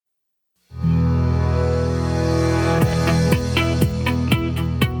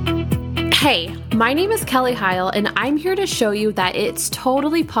My name is Kelly Heil, and I'm here to show you that it's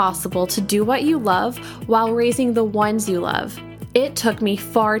totally possible to do what you love while raising the ones you love. It took me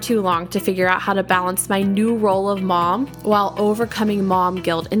far too long to figure out how to balance my new role of mom while overcoming mom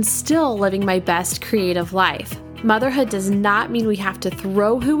guilt and still living my best creative life. Motherhood does not mean we have to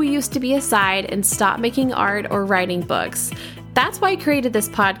throw who we used to be aside and stop making art or writing books. That's why I created this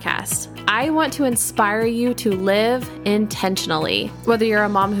podcast. I want to inspire you to live intentionally. Whether you're a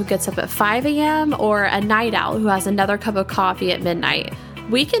mom who gets up at 5 a.m. or a night owl who has another cup of coffee at midnight,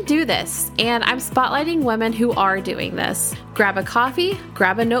 we can do this, and I'm spotlighting women who are doing this. Grab a coffee,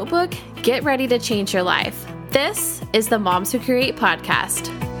 grab a notebook, get ready to change your life. This is the Moms Who Create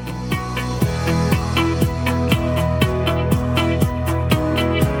podcast.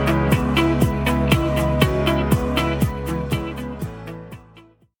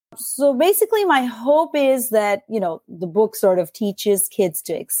 So basically, my hope is that, the book sort of teaches kids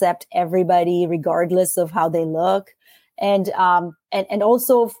to accept everybody regardless of how they look. And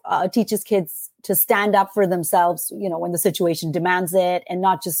also teaches kids to stand up for themselves, when the situation demands it and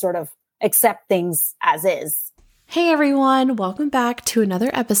not just sort of accept things as is. Hey everyone, welcome back to another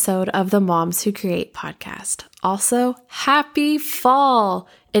episode of the Moms Who Create podcast. Also, happy fall!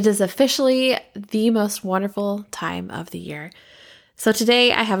 It is officially the most wonderful time of the year. So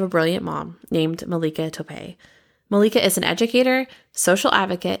today I have a brilliant mom named Malika Tope. Malika is an educator, social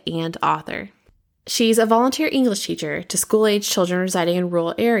advocate, and author. She's a volunteer English teacher to school-age children residing in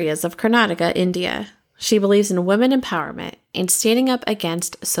rural areas of Karnataka, India. She believes in women empowerment and standing up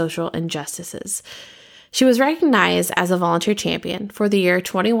against social injustices. She was recognized as a volunteer champion for the year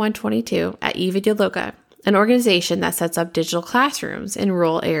 21-22 at Evidyaloka, an organization that sets up digital classrooms in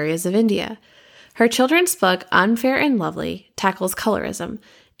rural areas of India. Her children's book, Unfair and Lovely, tackles colorism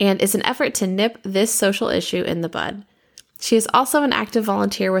and is an effort to nip this social issue in the bud. She is also an active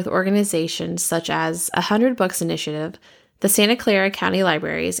volunteer with organizations such as 100 Books Initiative, the Santa Clara County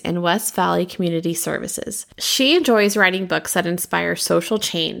Libraries, and West Valley Community Services. She enjoys writing books that inspire social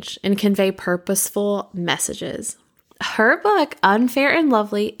change and convey purposeful messages. Her book, Unfair and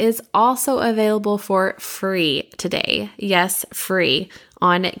Lovely, is also available for free today. Yes, free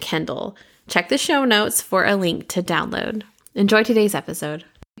on Kindle. Check the show notes for a link to download. Enjoy today's episode.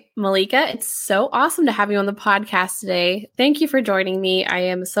 Malika, it's so awesome to have you on the podcast today. Thank you for joining me. I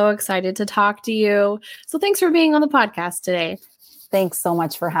am so excited to talk to you. So thanks for being on the podcast today. Thanks so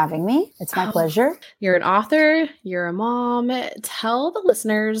much for having me. It's my pleasure. You're an author. You're a mom. Tell the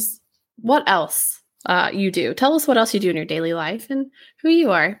listeners what else you do. Tell us what else you do in your daily life and who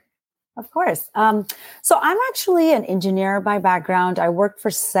you are. Of course. So I'm actually an engineer by background. I worked for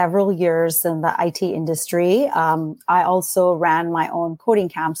several years in the IT industry. I also ran my own coding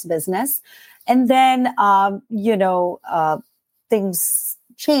camps business. And then, things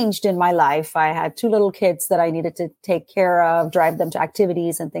changed in my life. I had 2 little kids that I needed to take care of, drive them to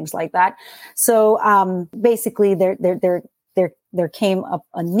activities and things like that. So basically, there came up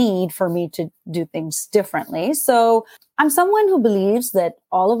a need for me to do things differently. So I'm someone who believes that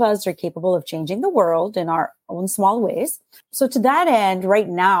all of us are capable of changing the world in our own small ways. So to that end, right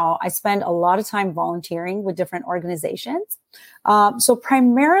now, I spend a lot of time volunteering with different organizations. So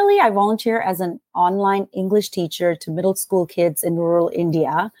primarily, I volunteer as an online English teacher to middle school kids in rural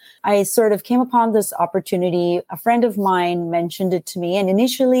India. I sort of came upon this opportunity. A friend of mine mentioned it to me. And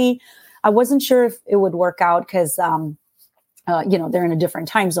initially, I wasn't sure if it would work out because they're in a different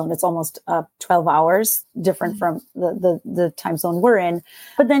time zone. It's almost 12 hours different from the time zone we're in.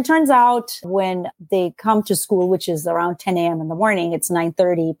 But then turns out when they come to school, which is around 10 a.m. in the morning, it's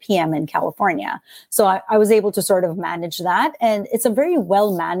 9:30 p.m. in California. So I was able to sort of manage that. And it's a very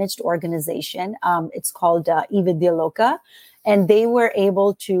well-managed organization. It's called Evidyaloka. And they were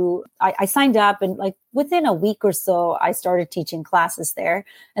able to, I signed up and within a week or so, I started teaching classes there.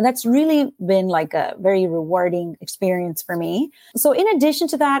 And that's really been a very rewarding experience for me. So in addition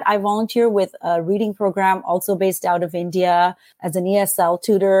to that, I volunteer with a reading program also based out of India as an ESL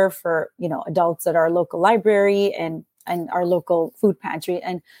tutor for, adults at our local library and our local food pantry.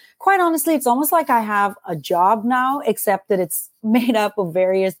 And quite honestly, it's almost like I have a job now, except that it's made up of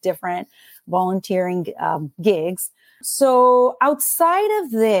various different volunteering gigs. So outside of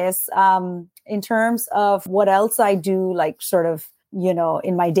this, in terms of what else I do,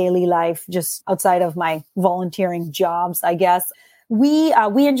 in my daily life, just outside of my volunteering jobs, I guess, we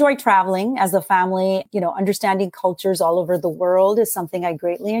enjoy traveling as a family. Understanding cultures all over the world is something I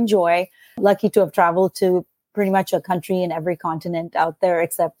greatly enjoy. Lucky to have traveled to pretty much a country in every continent out there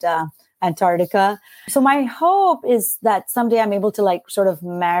except Antarctica. So my hope is that someday I'm able to like sort of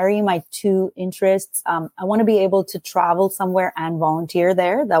marry my two interests. I want to be able to travel somewhere and volunteer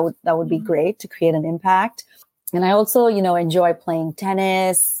there. That would be great to create an impact. And I also, enjoy playing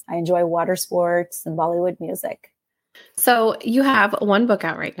tennis. I enjoy water sports and Bollywood music. So you have one book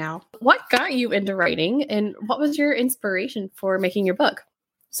out right now. What got you into writing and what was your inspiration for making your book?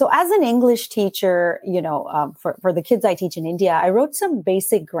 So as an English teacher, for the kids I teach in India, I wrote some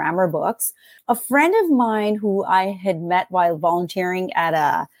basic grammar books. A friend of mine who I had met while volunteering at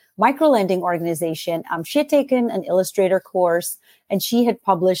a microlending organization, she had taken an illustrator course and she had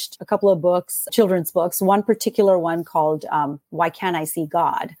published a couple of books, children's books, one particular one called Why Can't I See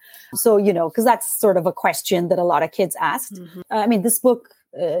God? So, because that's sort of a question that a lot of kids asked. Mm-hmm. This book,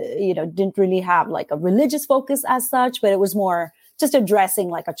 didn't really have like a religious focus as such, but it was more just addressing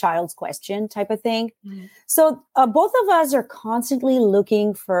like a child's question type of thing. Mm-hmm. So both of us are constantly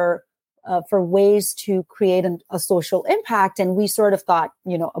looking for ways to create a social impact. And we sort of thought,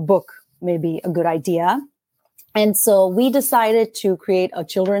 a book may be a good idea. And so we decided to create a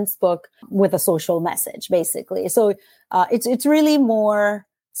children's book with a social message, basically. So it's really more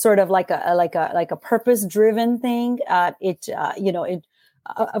sort of like a purpose-driven thing.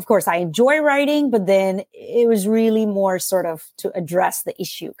 Of course, I enjoy writing, but then it was really more sort of to address the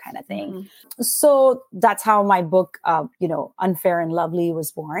issue kind of thing. Mm-hmm. So that's how my book, Unfair and Lovely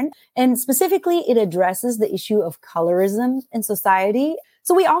was born. And specifically, it addresses the issue of colorism in society.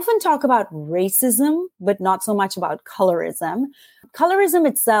 So we often talk about racism, but not so much about colorism. Colorism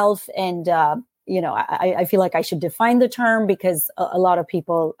itself, and I feel like I should define the term because a lot of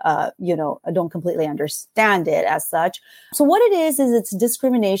people, don't completely understand it as such. So what it is it's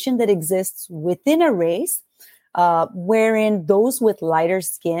discrimination that exists within a race, wherein those with lighter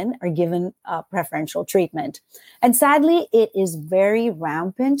skin are given preferential treatment. And sadly, it is very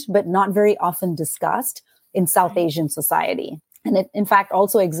rampant, but not very often discussed in South Asian society. And it, in fact,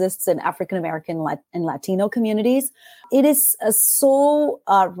 also exists in African American and Latino communities. It is so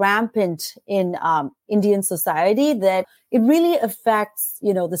rampant in Indian society that it really affects,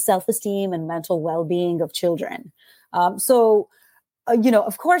 the self-esteem and mental well-being of children. Of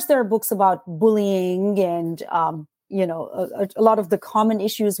course, there are books about bullying and, a lot of the common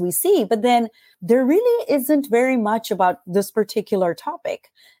issues we see, but then there really isn't very much about this particular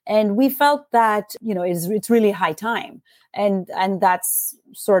topic. And we felt that, it's really high time. And that's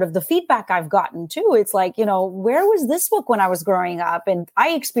sort of the feedback I've gotten too. It's like, where was this book when I was growing up? And I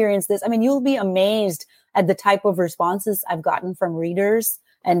experienced this. You'll be amazed at the type of responses I've gotten from readers.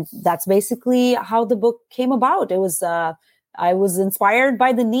 And that's basically how the book came about. It was, I was inspired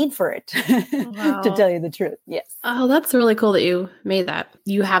by the need for it, wow. To tell you the truth. Yes. Oh, that's really cool that you made that.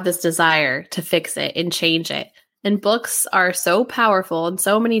 You have this desire to fix it and change it. And books are so powerful in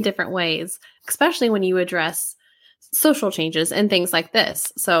so many different ways, especially when you address social changes and things like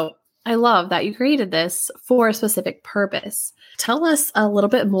this. So I love that you created this for a specific purpose. Tell us a little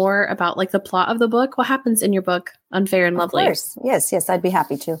bit more about like the plot of the book. What happens in your book, Unfair and Lovely? Of course. Yes, I'd be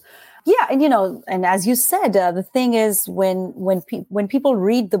happy to. Yeah. And, and as you said, the thing is when people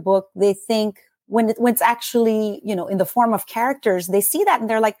read the book, they think when it's actually, in the form of characters, they see that and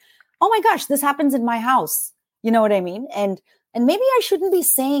they're like, oh my gosh, this happens in my house. You know what I mean? And maybe I shouldn't be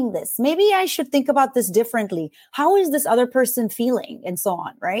saying this. Maybe I should think about this differently. How is this other person feeling? And so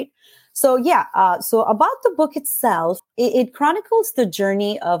on, right? So yeah, so about the book itself, it chronicles the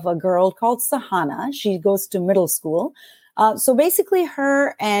journey of a girl called Sahana. She goes to middle school. So basically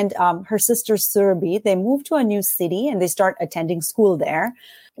her and her sister Surabhi, they move to a new city and they start attending school there.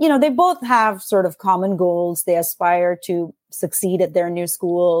 They both have sort of common goals. They aspire to succeed at their new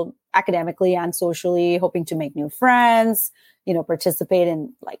school academically and socially, hoping to make new friends, participate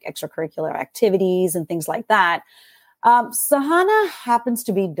in like extracurricular activities and things like that. Sahana happens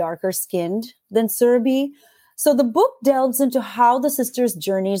to be darker skinned than Surabhi. So the book delves into how the sisters'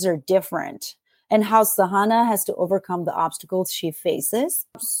 journeys are different and how Sahana has to overcome the obstacles she faces.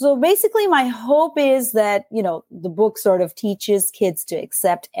 So basically my hope is that, the book sort of teaches kids to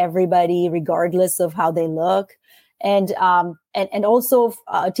accept everybody regardless of how they look. And also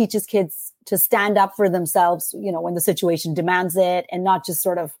teaches kids to stand up for themselves, when the situation demands it and not just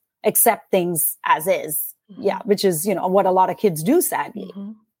sort of accept things as is. Mm-hmm. Yeah. Which is, what a lot of kids do, sadly.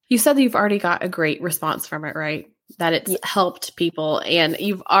 Mm-hmm. You said that you've already got a great response from it, right? That it's helped people and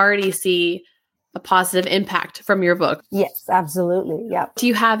you've already see a positive impact from your book. Yes, absolutely. Yeah. Do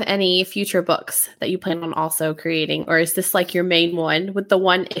you have any future books that you plan on also creating? Or is this like your main one with the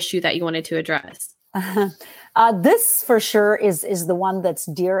one issue that you wanted to address? This for sure is the one that's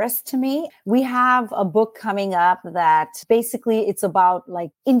dearest to me. We have a book coming up that basically it's about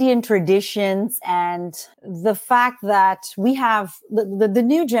like Indian traditions and the fact that we have the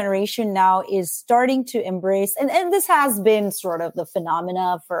new generation now is starting to embrace, and this has been sort of the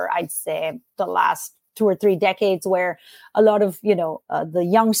phenomena for, I'd say, the last 2 or 3 decades, where a lot of, the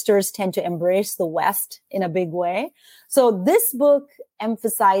youngsters tend to embrace the West in a big way. So this book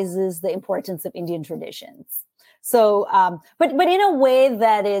emphasizes the importance of Indian traditions. So, but in a way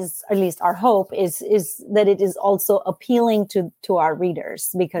that is, at least our hope is that it is also appealing to our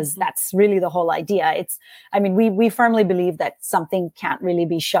readers, because that's really the whole idea. We firmly believe that something can't really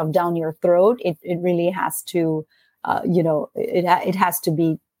be shoved down your throat. It really has to, it has to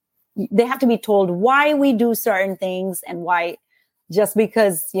be, they have to be told why we do certain things, and why just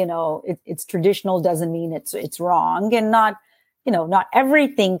because, it's traditional doesn't mean it's wrong, and not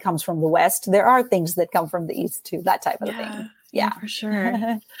everything comes from the West. There are things that come from the East too, that type of thing. Yeah, for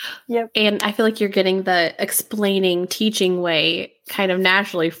sure. Yep. And I feel like you're getting the explaining, teaching way kind of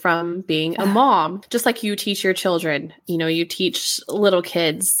naturally from being a mom, just like you teach your children. You teach little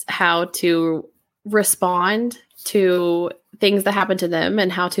kids how to respond to things that happen to them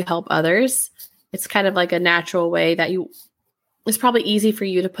and how to help others. It's kind of like a natural way that it's probably easy for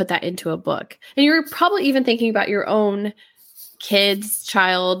you to put that into a book. And you're probably even thinking about your own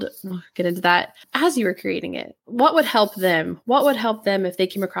child, we'll get into that, as you were creating it. What would help them? What would help them if they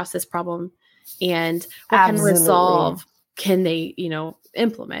came across this problem? And what kind of resolve can they,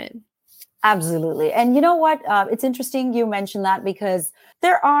 implement? Absolutely. And you know what? It's interesting you mentioned that, because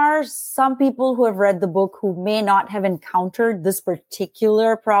there are some people who have read the book who may not have encountered this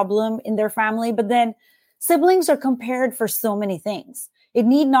particular problem in their family, but then siblings are compared for so many things. It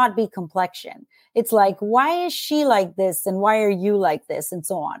need not be complexion. It's like, why is she like this? And why are you like this? And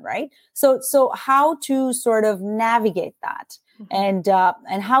so on, right? So how to sort of navigate that, and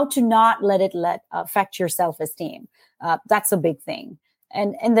how to not let it affect your self-esteem. That's a big thing.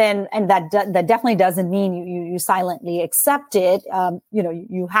 And that definitely doesn't mean you silently accept it.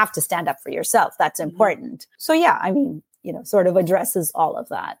 You have to stand up for yourself. That's important. So yeah, sort of addresses all of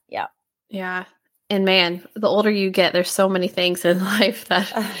that. Yeah. Yeah. And man, the older you get, there's so many things in life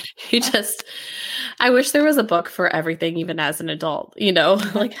that I wish there was a book for everything, even as an adult,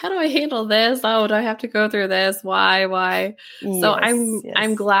 like, how do I handle this? Oh, do I have to go through this? Why? Yes, so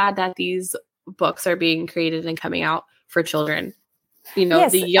I'm glad that these books are being created and coming out for children.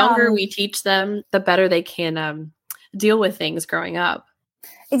 Yes, the younger we teach them, the better they can deal with things growing up.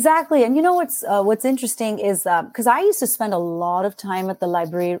 Exactly. And what's interesting is because I used to spend a lot of time at the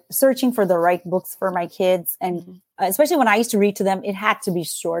library searching for the right books for my kids. And especially when I used to read to them, it had to be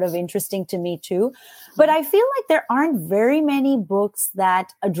sort of interesting to me too. But I feel like there aren't very many books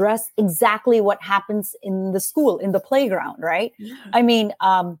that address exactly what happens in the school, in the playground, right? Yeah.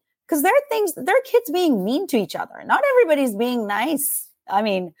 Because there are kids being mean to each other. Not everybody's being nice.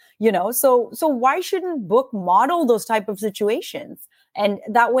 So why shouldn't book model those type of situations? And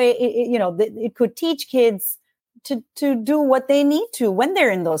that way, it could teach kids to do what they need to when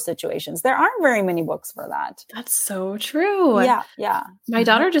they're in those situations. There aren't very many books for that. That's so true. Yeah. My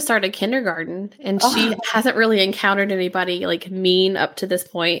daughter just started kindergarten, and she hasn't really encountered anybody like mean up to this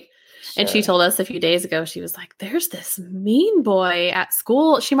point. Sure. And she told us a few days ago, she was like, there's this mean boy at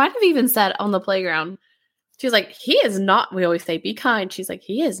school. She might have even said on the playground, she was like, he is not, we always say, be kind. She's like,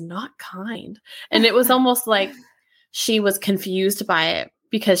 he is not kind. And it was almost like she was confused by it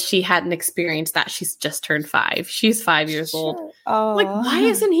because she hadn't experienced that. She's just turned 5. She's 5 years old. Oh. Like, why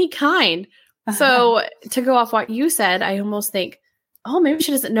isn't he kind? So to go off what you said, I almost think, oh, maybe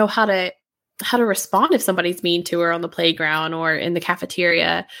she doesn't know how to respond if somebody's mean to her on the playground or in the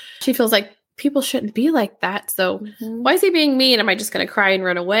cafeteria. She feels like people shouldn't be like that. So why is he being mean? Am I just going to cry and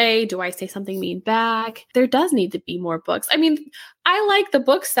run away? Do I say something mean back? There does need to be more books. I like the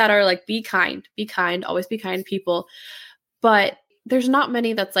books that are like, be kind, always be kind to people. But there's not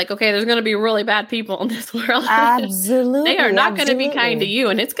many that's like, okay, there's going to be really bad people in this world. Absolutely. They are not going to be kind to you.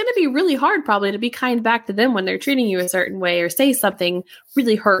 And it's going to be really hard probably to be kind back to them when they're treating you a certain way or say something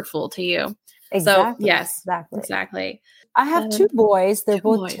really hurtful to you. Exactly. So yes, exactly. I have 2 boys. They're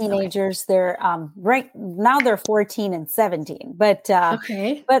both teenagers. Okay. They're right now they're 14 and 17. But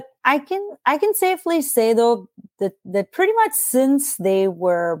but I can safely say though that pretty much since they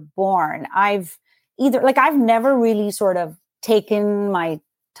were born, I've never really sort of taken my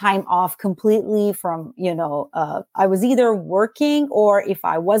time off completely from, I was either working, or if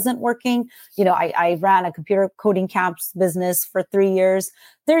I wasn't working, I ran a computer coding camps business for 3 years.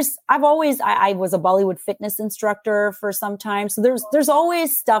 I was a Bollywood fitness instructor for some time. So there's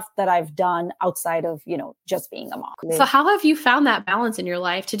always stuff that I've done outside of, just being a mom. So how have you found that balance in your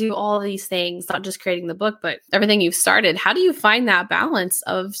life to do all of these things, not just creating the book, but everything you've started? How do you find that balance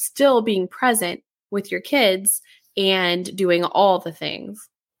of still being present with your kids and doing all the things?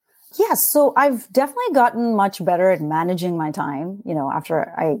 Yes. So I've definitely gotten much better at managing my time,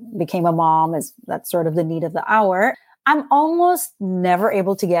 after I became a mom, that's sort of the need of the hour. I'm almost never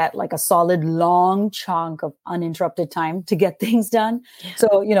able to get like a solid long chunk of uninterrupted time to get things done. Yeah.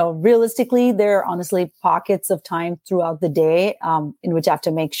 So, realistically, there are honestly pockets of time throughout the day in which I have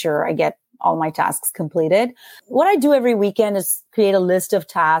to make sure I get all my tasks completed. What I do every weekend is create a list of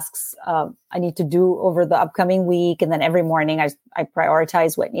tasks I need to do over the upcoming week. And then every morning I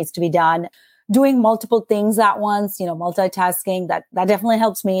prioritize what needs to be done. Doing multiple things at once, multitasking, that definitely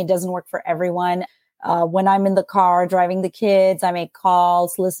helps me. It doesn't work for everyone. When I'm in the car driving the kids, I make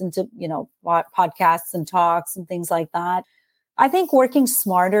calls, listen to, podcasts and talks and things like that. I think working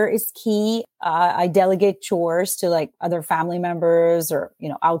smarter is key. I delegate chores to like other family members or,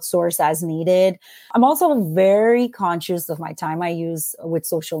 outsource as needed. I'm also very conscious of my time I use with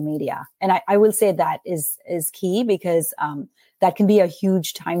social media. And I will say that is key because, that can be a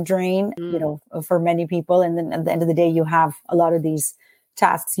huge time drain, for many people. And then at the end of the day, you have a lot of these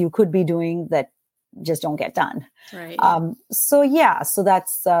tasks you could be doing that just don't get done. Right. So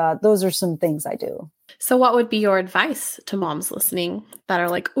that's, those are some things I do. So what would be your advice to moms listening that are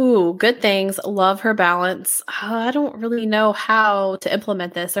like, ooh, good things, love her balance. I don't really know how to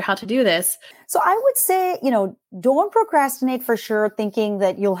implement this or how to do this. So I would say, don't procrastinate for sure, thinking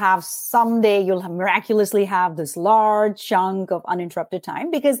that someday you'll miraculously have this large chunk of uninterrupted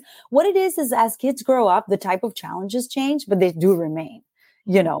time, because what it is as kids grow up, the type of challenges change, but they do remain.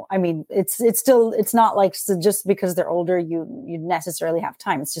 It's not like just because they're older, you necessarily have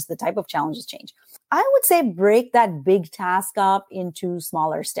time. It's just the type of challenges change. I would say break that big task up into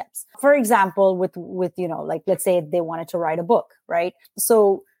smaller steps. For example, with like, let's say they wanted to write a book, right?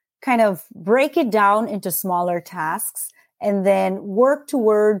 So kind of break it down into smaller tasks and then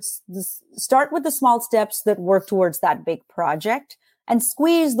start with the small steps that work towards that big project. And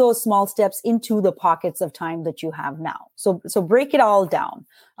squeeze those small steps into the pockets of time that you have now. So break it all down,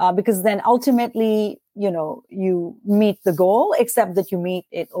 because then ultimately, you meet the goal, except that you meet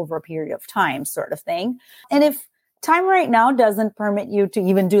it over a period of time, sort of thing. And if time right now doesn't permit you to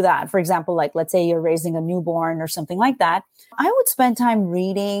even do that, for example, like let's say you're raising a newborn or something like that, I would spend time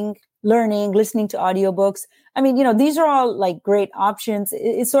reading, learning, listening to audiobooks. I mean, these are all like great options.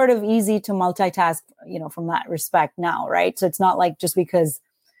 It's sort of easy to multitask, from that respect now, right? So it's not like just because,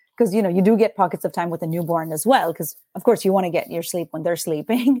 you do get pockets of time with a newborn as well, because of course you want to get your sleep when they're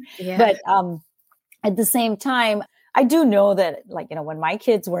sleeping. Yeah. But at the same time, I do know that when my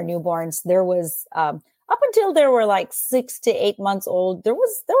kids were newborns, there was, up until they were like 6 to 8 months old, there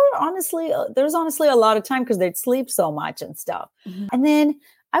was honestly a lot of time because they'd sleep so much and stuff. Mm-hmm. And then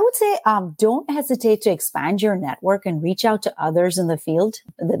I would say, don't hesitate to expand your network and reach out to others in the field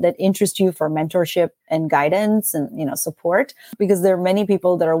that interest you for mentorship and guidance and, support, because there are many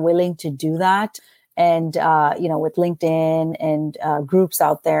people that are willing to do that. And, with LinkedIn and groups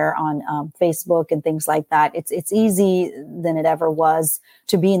out there on Facebook and things like that, it's easy than it ever was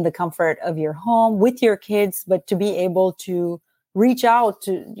to be in the comfort of your home with your kids, but to be able to reach out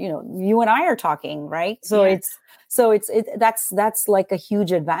to, you and I are talking, right? So yeah. That's like a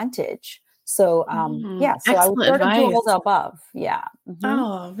huge advantage. So, so I would sort of do all the above. Yeah. Mm-hmm.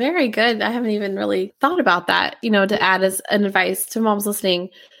 Oh, very good. I haven't even really thought about that, to add as an advice to moms listening,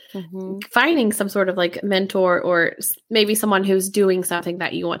 finding some sort of like mentor or maybe someone who's doing something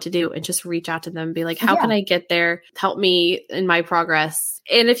that you want to do and just reach out to them and be like, how can I get there? Help me in my progress.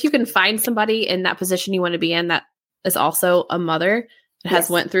 And if you can find somebody in that position you want to be in, that is also a mother that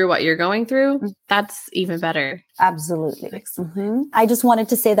has went through what you're going through, that's even better. Absolutely. Mm-hmm. I just wanted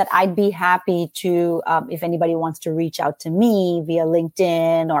to say that I'd be happy to, if anybody wants to reach out to me via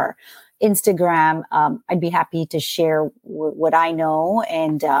LinkedIn or Instagram, I'd be happy to share what I know,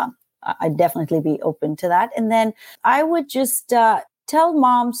 and I'd definitely be open to that. And then I would just tell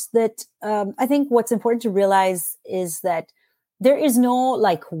moms that I think what's important to realize is that there is no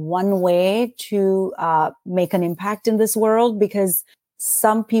like one way to make an impact in this world, because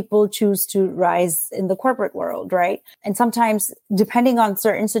some people choose to rise in the corporate world, right? And sometimes, depending on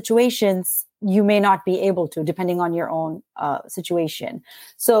certain situations, you may not be able to, depending on your own situation.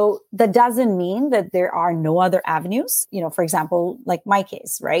 So that doesn't mean that there are no other avenues. For example, like my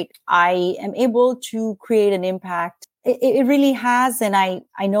case, right? I am able to create an impact. It really has. And I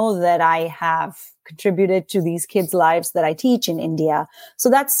know that I have contributed to these kids' lives that I teach in India. So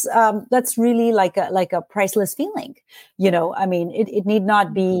that's really like a priceless feeling. It need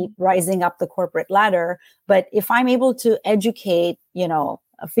not be rising up the corporate ladder, but if I'm able to educate,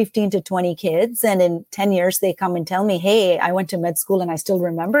 15 to 20 kids, and in 10 years they come and tell me, hey, I went to med school and I still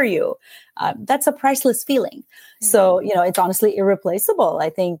remember you. That's a priceless feeling. Mm-hmm. So, it's honestly irreplaceable.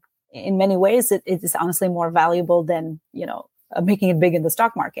 I think in many ways it is honestly more valuable than, making it big in the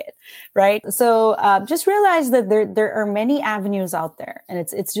stock market. Right. So just realize that there are many avenues out there, and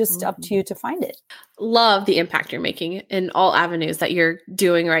it's just up to you to find it. Love the impact you're making in all avenues that you're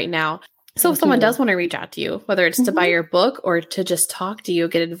doing right now. So if someone does want to reach out to you, whether it's to buy your book or to just talk to you,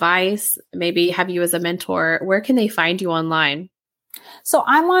 get advice, maybe have you as a mentor, where can they find you online? So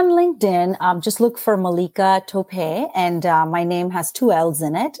I'm on LinkedIn. Just look for Mallika Tope, and my name has 2 L's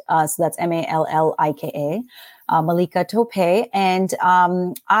in it. So that's Mallika, Mallika Tope. And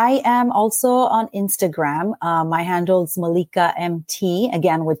I am also on Instagram. My handle's Mallika MT,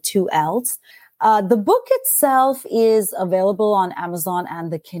 again with 2 L's. The book itself is available on Amazon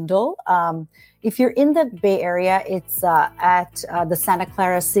and the Kindle. If you're in the Bay Area, it's at the Santa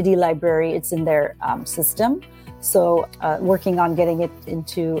Clara City Library. It's in their system. So working on getting it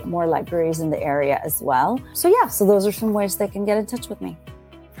into more libraries in the area as well. So those are some ways they can get in touch with me.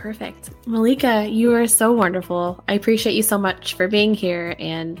 Perfect. Mallika, you are so wonderful. I appreciate you so much for being here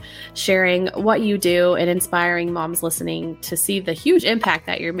and sharing what you do and inspiring moms listening to see the huge impact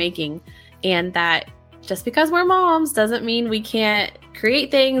that you're making. And that just because we're moms doesn't mean we can't create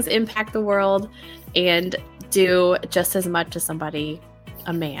things, impact the world, and do just as much as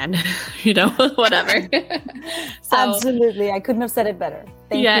a man, whatever. So, absolutely. I couldn't have said it better.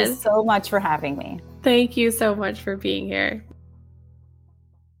 Thank you so much for having me. Thank you so much for being here.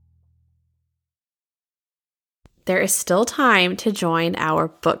 There is still time to join our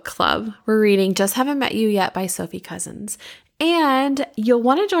book club. We're reading Just Haven't Met You Yet by Sophie Cousins. And you'll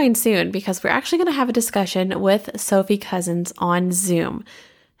want to join soon because we're actually going to have a discussion with Sophie Cousins on Zoom.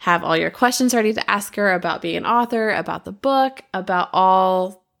 Have all your questions ready to ask her about being an author, about the book, about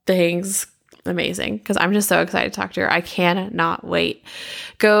all things amazing, because I'm just so excited to talk to her. I cannot wait.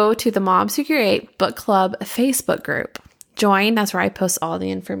 Go to the Moms Who Create Book Club Facebook group. Join. That's where I post all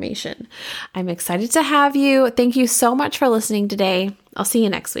the information. I'm excited to have you. Thank you so much for listening today. I'll see you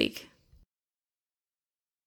next week.